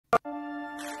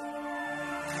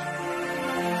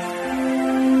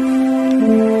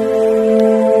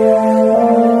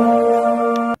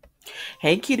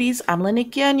Hey kitties, I'm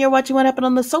Lenikia and you're watching What Happened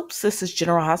on the Soaps. This is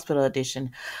General Hospital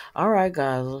Edition. Alright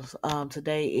guys,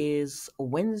 today is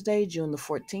Wednesday, June the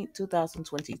 14th,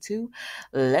 2022.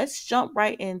 Let's jump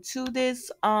right into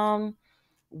this.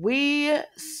 We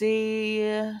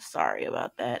see, sorry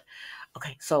about that.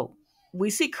 Okay, so we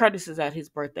see Curtis is at his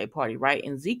birthday party, right?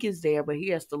 And Zeke is there, but he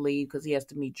has to leave because he has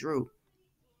to meet Drew.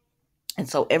 And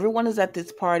so everyone is at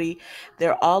this party.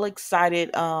 They're all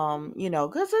excited, because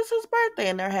it's his birthday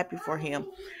and they're happy for him.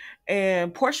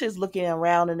 And Portia is looking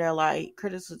around and they're like,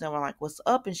 criticism, like, what's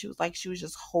up? And she was like, she was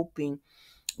just hoping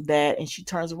that, and she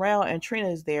turns around and Trina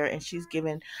is there and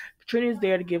Trina is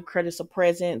there to give Curtis a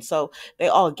present. So they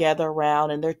all gather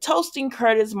around and they're toasting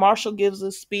Curtis. Marshall gives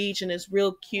a speech and it's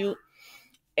real cute.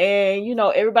 And,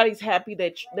 everybody's happy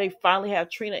that they finally have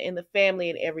Trina in the family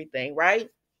and everything, right?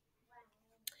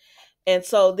 And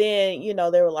so then,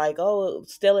 they were like, oh,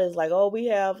 Stella is like, oh, we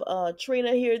have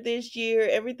Trina here this year.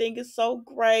 Everything is so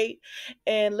great.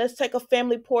 And let's take a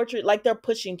family portrait. Like they're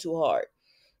pushing too hard.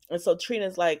 And so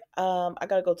Trina's like, I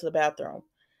got to go to the bathroom.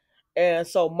 And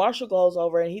so Marshall goes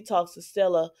over and he talks to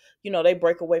Stella. They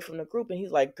break away from the group and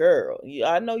he's like, girl,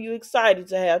 I know you excited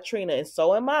to have Trina. And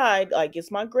so am I. Like,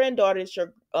 it's my granddaughter. It's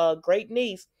your great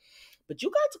niece. But you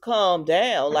got to calm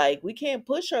down. Like, we can't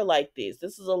push her like this.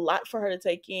 This is a lot for her to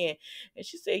take in. And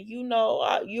she said,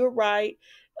 you're right.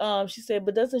 She said,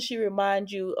 but doesn't she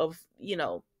remind you of,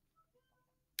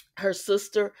 her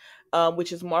sister,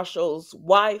 which is Marshall's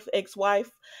wife,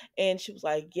 ex-wife? And she was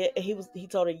like, yeah, he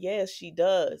told her, yes, she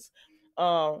does.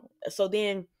 So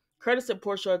then Curtis and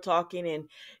Portia are talking, and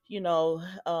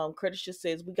Curtis just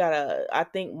says, I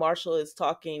think Marshall is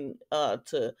talking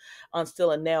to on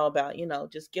Stella now about,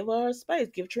 just give her space,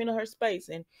 give Trina her space.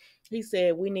 And he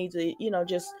said, we need to,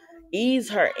 just ease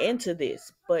her into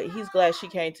this. But he's glad she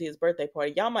came to his birthday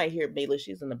party. Y'all might hear Mila,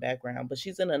 she's in the background, but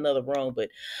she's in another room. But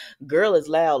girl is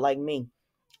loud like me.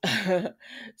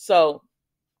 So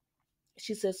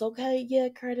she says, okay, yeah,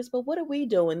 Curtis, but what are we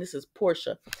doing? This is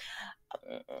Portia.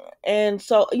 And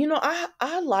so,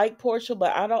 I like Portia,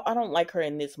 but I don't like her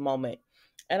in this moment.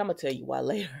 And I'm gonna tell you why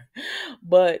later.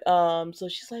 But so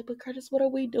she's like, but Curtis, what are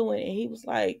we doing? And he was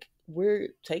like, we're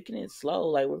taking it slow,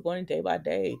 like we're going day by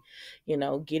day,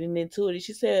 getting into it. And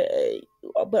she said,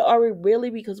 but are we really?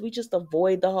 Because we just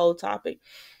avoid the whole topic.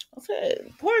 I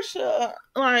said, Portia,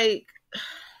 like,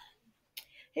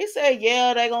 he said,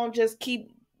 yeah, they gonna just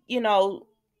keep, you know,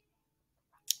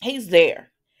 he's there.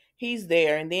 He's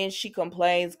there. And then she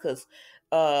complains because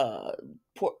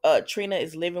Trina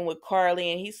is living with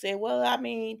Carly. And he said, well, I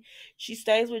mean, she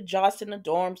stays with Joss in the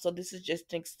dorm. So this is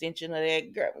just an extension of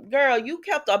that. Girl, you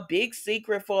kept a big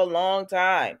secret for a long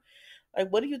time. Like,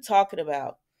 what are you talking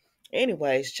about?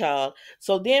 Anyways, child.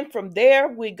 So then from there,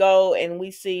 we go and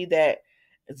we see that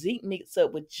Zeke meets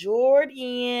up with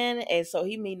Jordan. And so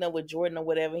he meeting up with Jordan or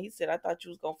whatever. He said, I thought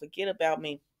you was going to forget about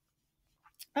me.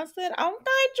 I said, I'm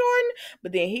fine, Jordan.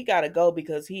 But then he got to go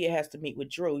because he has to meet with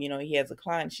Drew. He has a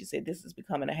client. She said, this is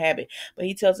becoming a habit. But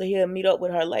he tells her he'll meet up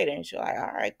with her later. And she's like,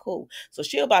 all right, cool. So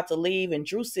she's about to leave. And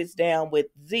Drew sits down with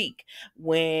Zeke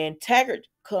when Taggart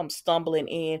comes stumbling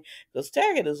in. Because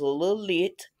Taggart is a little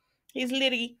lit. He's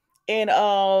litty.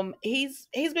 And he's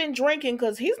been drinking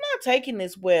because he's not taking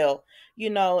this well,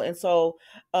 and so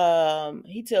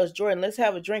he tells Jordan, let's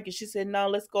have a drink. And she said, no,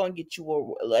 let's go and get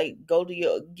you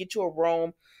get you a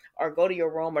room or go to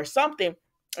your room or something.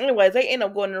 Anyways, they end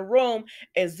up going to the room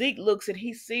and Zeke looks and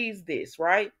he sees this,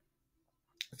 right?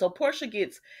 So Portia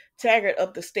gets Taggart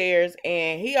up the stairs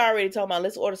and he already told me,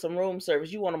 let's order some room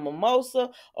service. You want a mimosa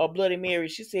or Bloody Mary?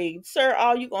 She said, sir,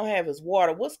 all you gonna have is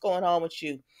water. What's going on with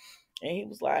you? And he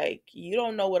was like, you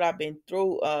don't know what I've been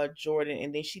through, Jordan.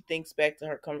 And then she thinks back to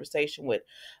her conversation with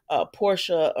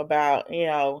Portia about,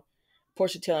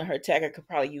 Portia telling her Taggart could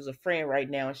probably use a friend right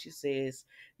now. And she says,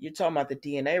 you're talking about the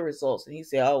DNA results. And he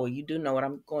said, oh, well, you do know what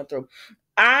I'm going through.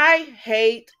 I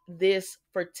hate this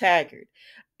for Taggart.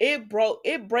 It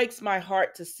breaks my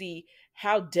heart to see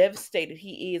how devastated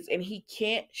he is. And he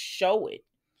can't show it.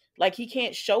 Like, he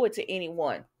can't show it to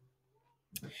anyone.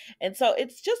 And so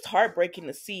it's just heartbreaking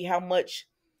to see how much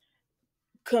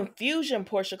confusion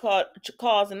Portia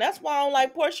caused. And that's why I don't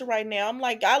like Portia right now. I'm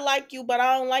like, I like you, but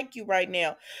I don't like you right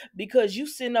now because you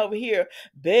sitting over here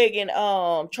begging,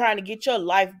 trying to get your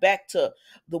life back to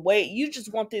the way you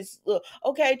just want this.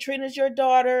 Okay, Trina's your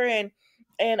daughter, and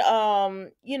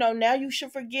now you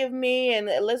should forgive me and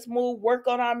let's work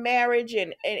on our marriage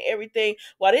and everything,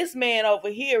 while this man over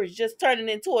here is just turning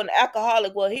into an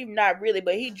alcoholic. Well, he not really,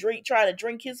 but he trying to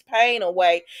drink his pain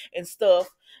away and stuff.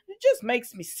 It just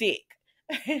makes me sick.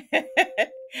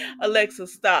 Alexa,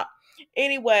 stop.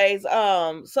 Anyways,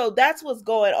 so that's what's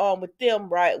going on with them,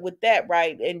 right? With that,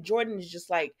 right? And Jordan is just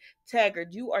like,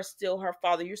 Taggart, you are still her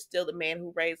father. You're still the man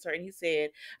who raised her. And he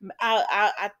said,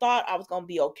 I thought I was gonna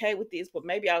be okay with this, but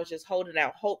maybe I was just holding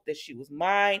out hope that she was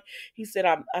mine. He said,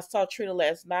 I saw Trina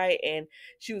last night, and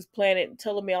she was planning,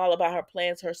 telling me all about her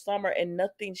plans, her summer, and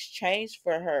nothing's changed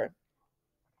for her.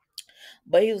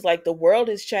 But he was like, the world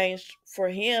has changed for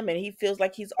him, and he feels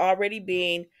like he's already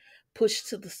being pushed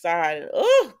to the side.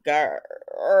 Oh,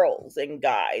 girls and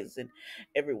guys and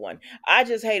everyone. I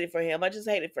just hate it for him. I just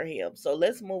hate it for him. So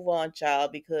let's move on,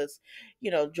 child, because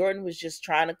Jordan was just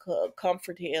trying to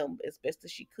comfort him as best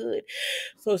as she could.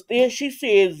 So then she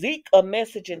sends Zeke a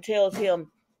message and tells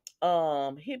him,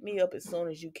 hit me up as soon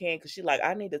as you can, because she like,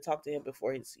 I need to talk to him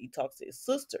before he talks to his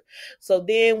sister. So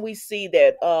then we see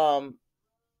that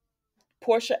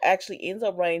Portia actually ends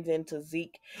up running into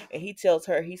Zeke, and he tells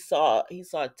her he saw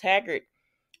Taggart.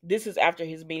 This is after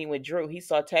his meeting with Drew. He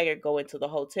saw Taggart go into the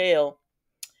hotel,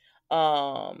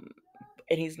 um,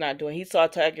 and he's not doing. He saw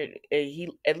Taggart.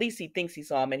 He at least he thinks he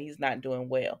saw him, and he's not doing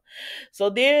well. So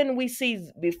then we see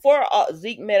before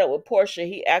Zeke met up with Portia,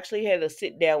 he actually had to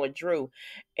sit down with Drew,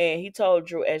 and he told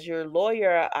Drew, "As your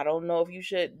lawyer, I don't know if you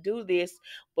should do this,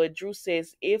 but Drew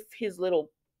says if his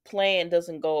little plan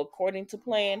doesn't go according to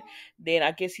plan, then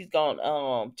I guess he's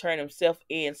gonna turn himself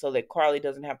in so that Carly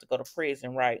doesn't have to go to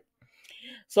prison, right?"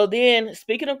 So then,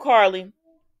 speaking of Carly,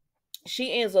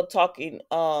 she ends up talking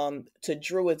to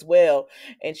Drew as well,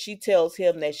 and she tells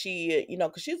him that she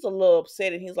because she's a little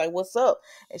upset, and he's like, "What's up?"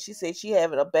 And she said she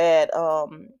had a bad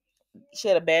time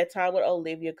with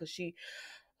Olivia because she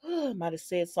might have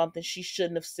said something she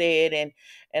shouldn't have said, and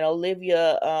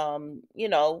Olivia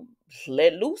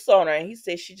let loose on her, and he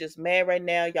said she just mad right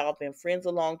now. Y'all been friends a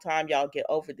long time. Y'all get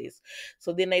over this.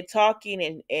 So then they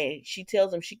talking, and she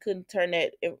tells him she couldn't turn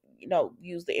that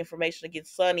use the information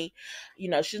against Sonny.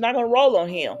 She's not gonna roll on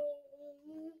him.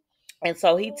 And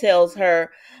so he tells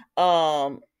her,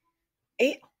 um,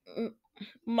 it,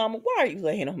 Mama, why are you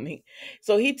laying on me?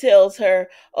 So he tells her,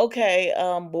 okay,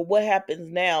 but what happens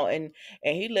now? And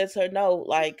he lets her know,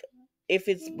 like, if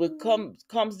it's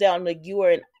comes down to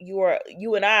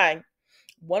you and I,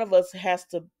 one of us has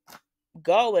to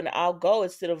go, and I'll go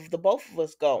instead of the both of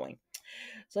us going.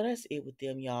 So that's it with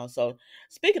them, y'all. So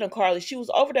speaking of Carly, she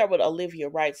was over there with Olivia,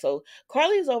 right? So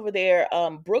Carly's over there.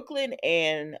 Brooklyn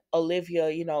and Olivia,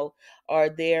 are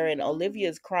there, and Olivia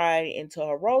is crying into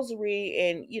her rosary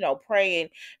and praying.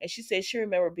 And she says she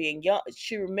remember being young.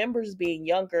 She remembers being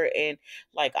younger, and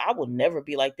like, I will never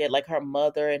be like that. Like her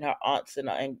mother and her aunts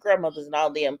and grandmothers and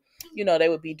all them, they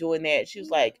would be doing that. She was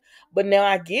like, but now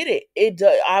I get it. It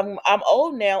does. I'm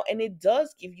old now, and it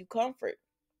does give you comfort.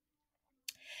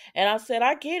 And I said,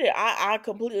 I get it. I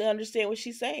completely understand what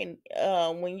she's saying.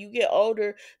 When you get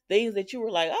older, things that you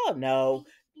were like, oh no,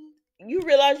 you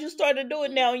realize you started to do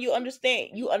it now, and you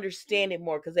understand it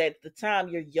more, because at the time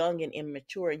you're young and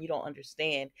immature, and you don't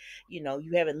understand. You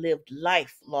haven't lived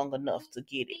life long enough to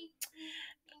get it,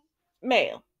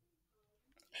 ma'am.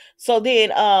 So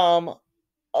then,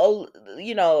 oh,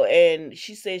 and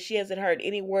she says she hasn't heard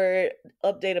any word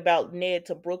update about Ned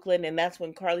to Brooklyn, and that's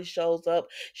when Carly shows up.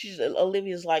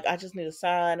 Olivia's like, I just need a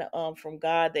sign from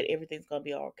God that everything's gonna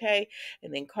be okay.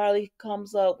 And then Carly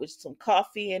comes up with some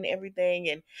coffee and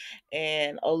everything,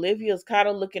 and Olivia's kind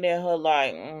of looking at her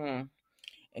like, and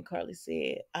Carly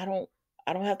said, I don't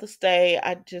have to stay.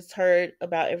 I just heard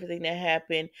about everything that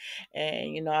happened,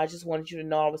 and I just wanted you to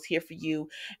know I was here for you.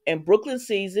 And Brooklyn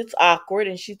sees it's awkward,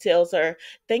 and she tells her,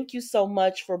 "Thank you so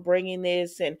much for bringing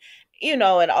this," and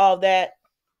all that.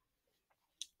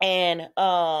 And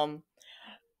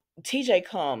TJ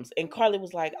comes, and Carly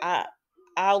was like,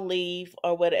 I'll leave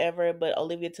or whatever, but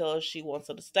Olivia tells her she wants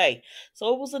her to stay.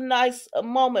 So it was a nice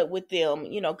moment with them,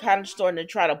 kind of starting to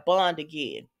try to bond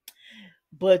again.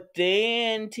 But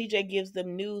then TJ gives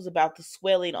them news about the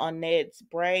swelling on Ned's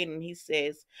brain, and he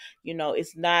says,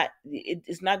 it's not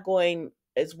going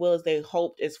as well as they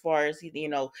hoped, as far as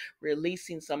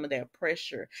releasing some of that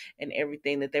pressure and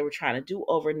everything that they were trying to do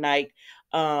overnight.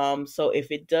 So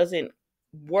if it doesn't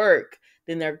work,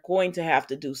 then they're going to have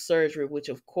to do surgery, which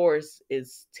of course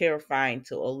is terrifying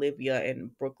to Olivia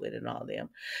and Brooklyn and all them.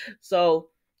 So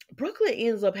Brooklyn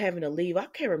ends up having to leave. I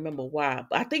can't remember why,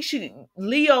 but I think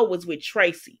Leo was with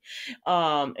Tracy.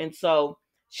 And so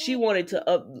she wanted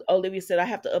to Olivia said, I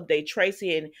have to update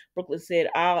Tracy, and Brooklyn said,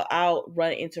 I'll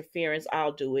run interference,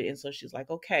 I'll do it. And so she's like,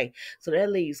 okay. So that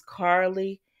leaves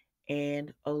Carly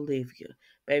and Olivia.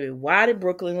 Baby, why did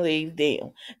Brooklyn leave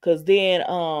them? Because then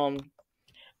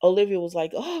Olivia was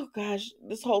like, "Oh gosh,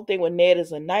 this whole thing with Ned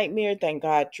is a nightmare. Thank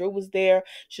God Drew was there.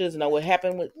 She doesn't know what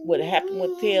happened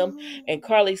with him." And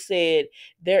Carly said,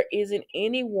 "There isn't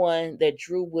anyone that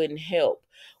Drew wouldn't help."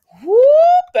 Whoo,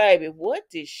 baby, what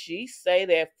did she say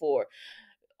that for?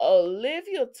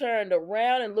 Olivia turned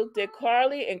around and looked at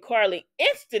Carly, and Carly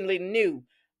instantly knew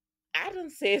I done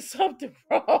said something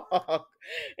wrong.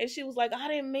 And she was like, I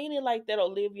didn't mean it like that,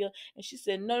 Olivia. And she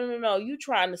said, no, no, no, no. You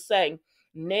trying to say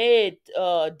Ned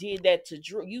did that to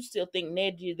Drew. You still think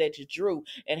Ned did that to Drew,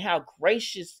 and how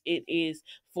gracious it is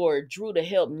for Drew to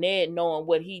help Ned, knowing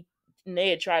what he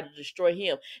Ned tried to destroy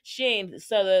him. She ain't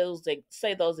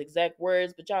say those exact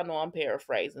words, but y'all know I'm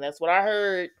paraphrasing. That's what I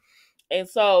heard. And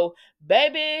so,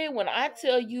 baby, when I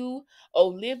tell you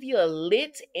Olivia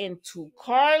lit into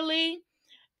Carly,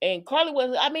 and Carly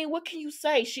was, I mean, what can you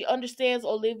say? She understands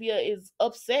Olivia is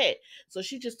upset. So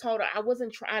she just told her,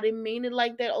 I didn't mean it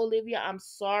like that, Olivia. I'm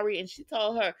sorry. And she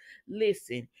told her,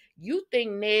 listen, you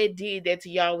think Ned did that to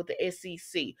y'all with the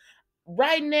SEC.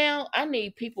 Right now, I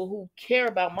need people who care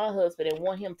about my husband and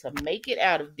want him to make it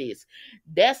out of this.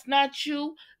 That's not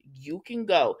you. You can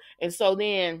go. And so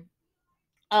then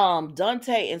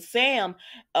Dante and Sam,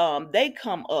 they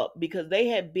come up because they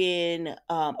had been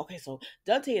okay, so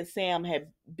Dante and Sam had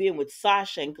been with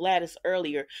Sasha and Gladys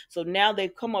earlier. So now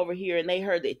they've come over here and they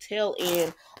heard the tail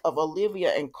end of Olivia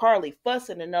and Carly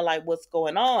fussing, and they're like, what's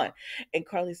going on? And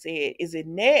Carly said, is it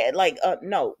Ned? Like,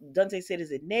 no. Dante said,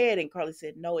 is it Ned? And Carly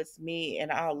said, no, it's me,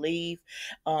 and I'll leave.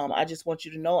 I just want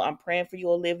you to know I'm praying for you,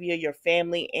 Olivia, your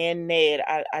family, and Ned.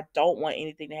 I don't want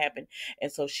anything to happen.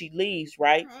 And so she leaves,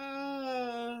 right?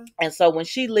 And so when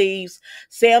she leaves,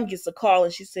 Sam gets a call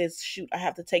and she says, shoot, I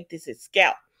have to take this at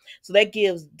Scout. So that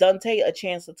gives Dante a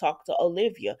chance to talk to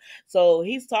Olivia. So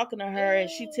he's talking to her and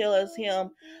she tells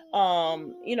him,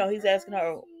 he's asking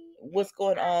her what's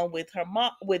going on with her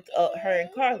mom, with her and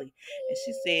Carly. And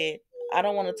she said, I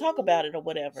don't want to talk about it or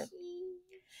whatever.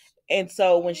 And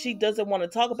so when she doesn't want to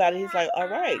talk about it, he's like, all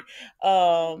right,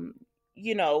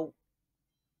 you know,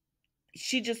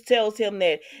 she just tells him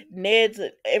that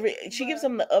she gives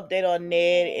him the update on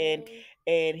Ned,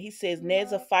 and he says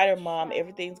Ned's a fighter, mom.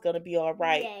 Everything's gonna be all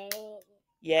right.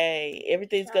 Yay.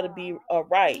 Everything's gonna be all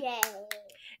right.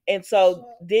 And so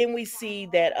then we see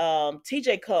that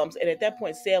TJ comes, and at that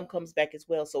point Sam comes back as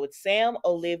well. So it's Sam,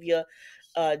 Olivia,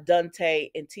 Dante,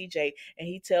 and TJ, and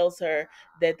he tells her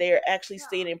that they are actually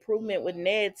seeing improvement with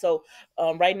Ned. So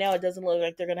right now it doesn't look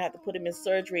like they're gonna have to put him in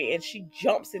surgery, and she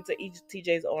jumps into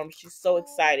TJ's arms. She's so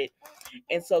excited.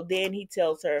 And so then he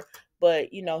tells her, but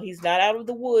he's not out of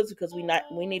the woods because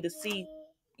we need to see,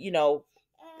 you know,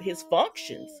 his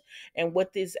functions and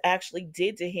what this actually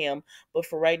did to him. But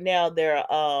for right now, they're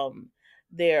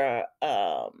they're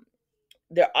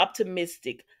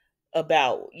optimistic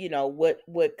about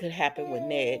what could happen with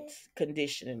Ned's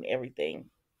condition and everything.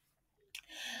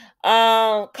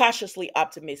 Cautiously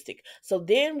optimistic. So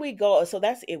then we go, so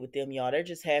that's it with them, y'all. They're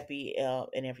just happy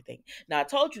and everything. Now I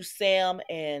told you Sam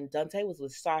and Dante was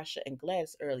with Sasha and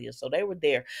Gladys earlier, so they were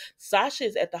there. Sasha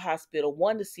is at the hospital,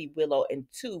 one, to see Willow, and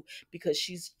two, because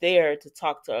she's there to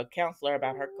talk to a counselor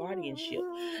about her guardianship.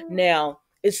 Now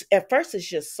it's at first it's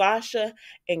just Sasha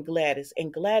and Gladys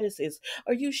is,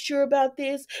 are you sure about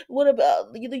this? What about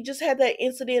you just had that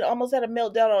incident, almost had a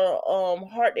meltdown on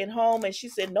Heart and Home? And she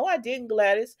said, no, I didn't,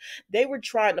 Gladys. They were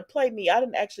trying to play me. I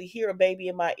didn't actually hear a baby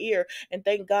in my ear, and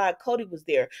thank God Cody was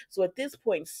there. So at this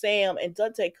point, Sam and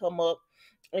Dante come up,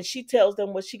 and she tells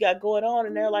them what she got going on,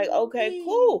 and they're like, okay,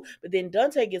 cool. But then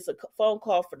Dante gets a phone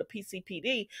call for the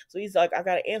PCPD, so he's like, I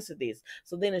gotta answer this.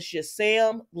 So then it's just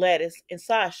Sam, Gladys, and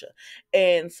Sasha.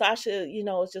 And Sasha,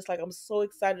 it's just like, I'm so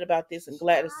excited about this. And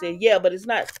Gladys said, yeah, but it's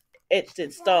not etched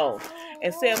in stone.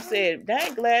 And Sam said,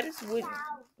 dang, Gladys,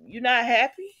 you not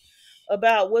happy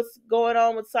about what's going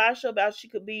on with Sasha, about she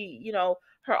could be,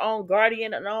 her own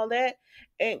guardian and all that?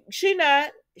 And she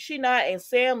not. And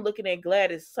Sam looking at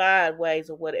Gladys sideways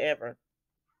or whatever.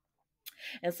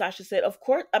 And Sasha said, of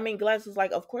course, I mean, Gladys was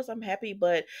like, of course I'm happy,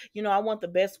 but I want the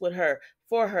best with her,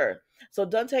 for her. So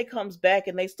Dante comes back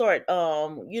and they start,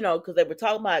 because they were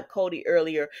talking about Cody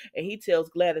earlier, and he tells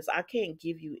Gladys, I can't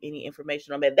give you any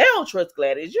information on that. They don't trust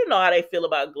Gladys. You know how they feel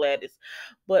about Gladys.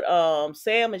 But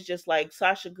Sam is just like,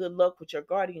 Sasha, good luck with your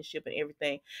guardianship and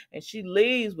everything. And she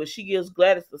leaves, but she gives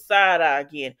Gladys the side eye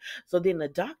again. So then the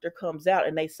doctor comes out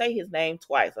and they say his name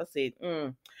twice. I said,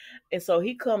 And so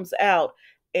he comes out,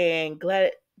 and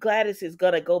Gladys is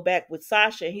gonna go back with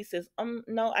Sasha. And he says,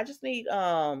 no, I just need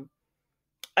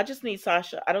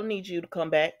Sasha. I don't need you to come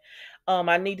back.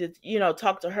 I need to,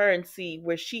 talk to her and see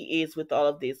where she is with all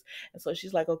of this. And so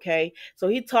she's like, okay. So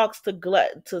he talks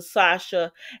to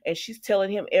Sasha, and she's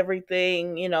telling him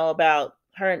everything, about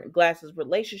her and Gladys's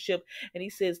relationship. And he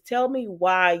says, tell me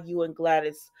why you and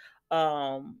Gladys,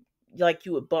 um, like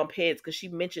you would bump heads, because she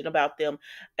mentioned about them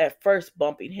at first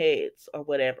bumping heads or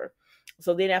whatever.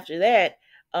 So then after that,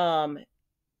 um,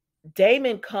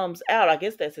 Damon comes out. I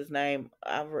guess that's his name,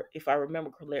 if I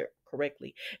remember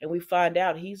correctly. And we find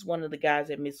out he's one of the guys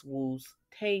at Miss Wu's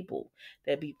table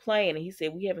that be playing. And he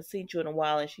said, "We haven't seen you in a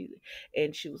while."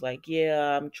 And she was like,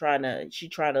 "Yeah, I'm trying to." She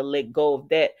trying to let go of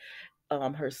that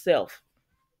herself.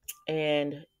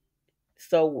 And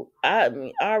so I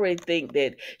mean, I already think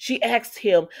that she asked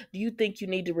him, "Do you think you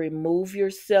need to remove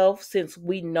yourself since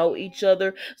we know each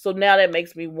other?" So now that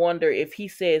makes me wonder if he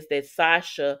says that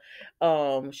Sasha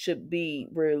should be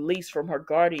released from her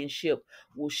guardianship,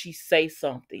 will she say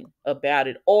something about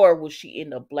it, or will she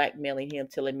end up blackmailing him,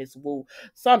 telling Miss Wu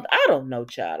something? I don't know,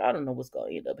 child. I don't know what's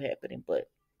going to end up happening, but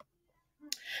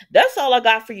that's all I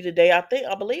got for you today.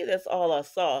 I believe that's all I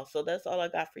saw. So that's all I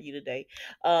got for you today.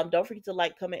 Don't forget to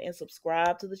like, comment, and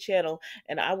subscribe to the channel.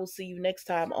 And I will see you next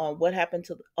time on What Happened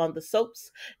on the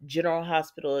Soaps General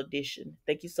Hospital edition.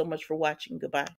 Thank you so much for watching. Goodbye.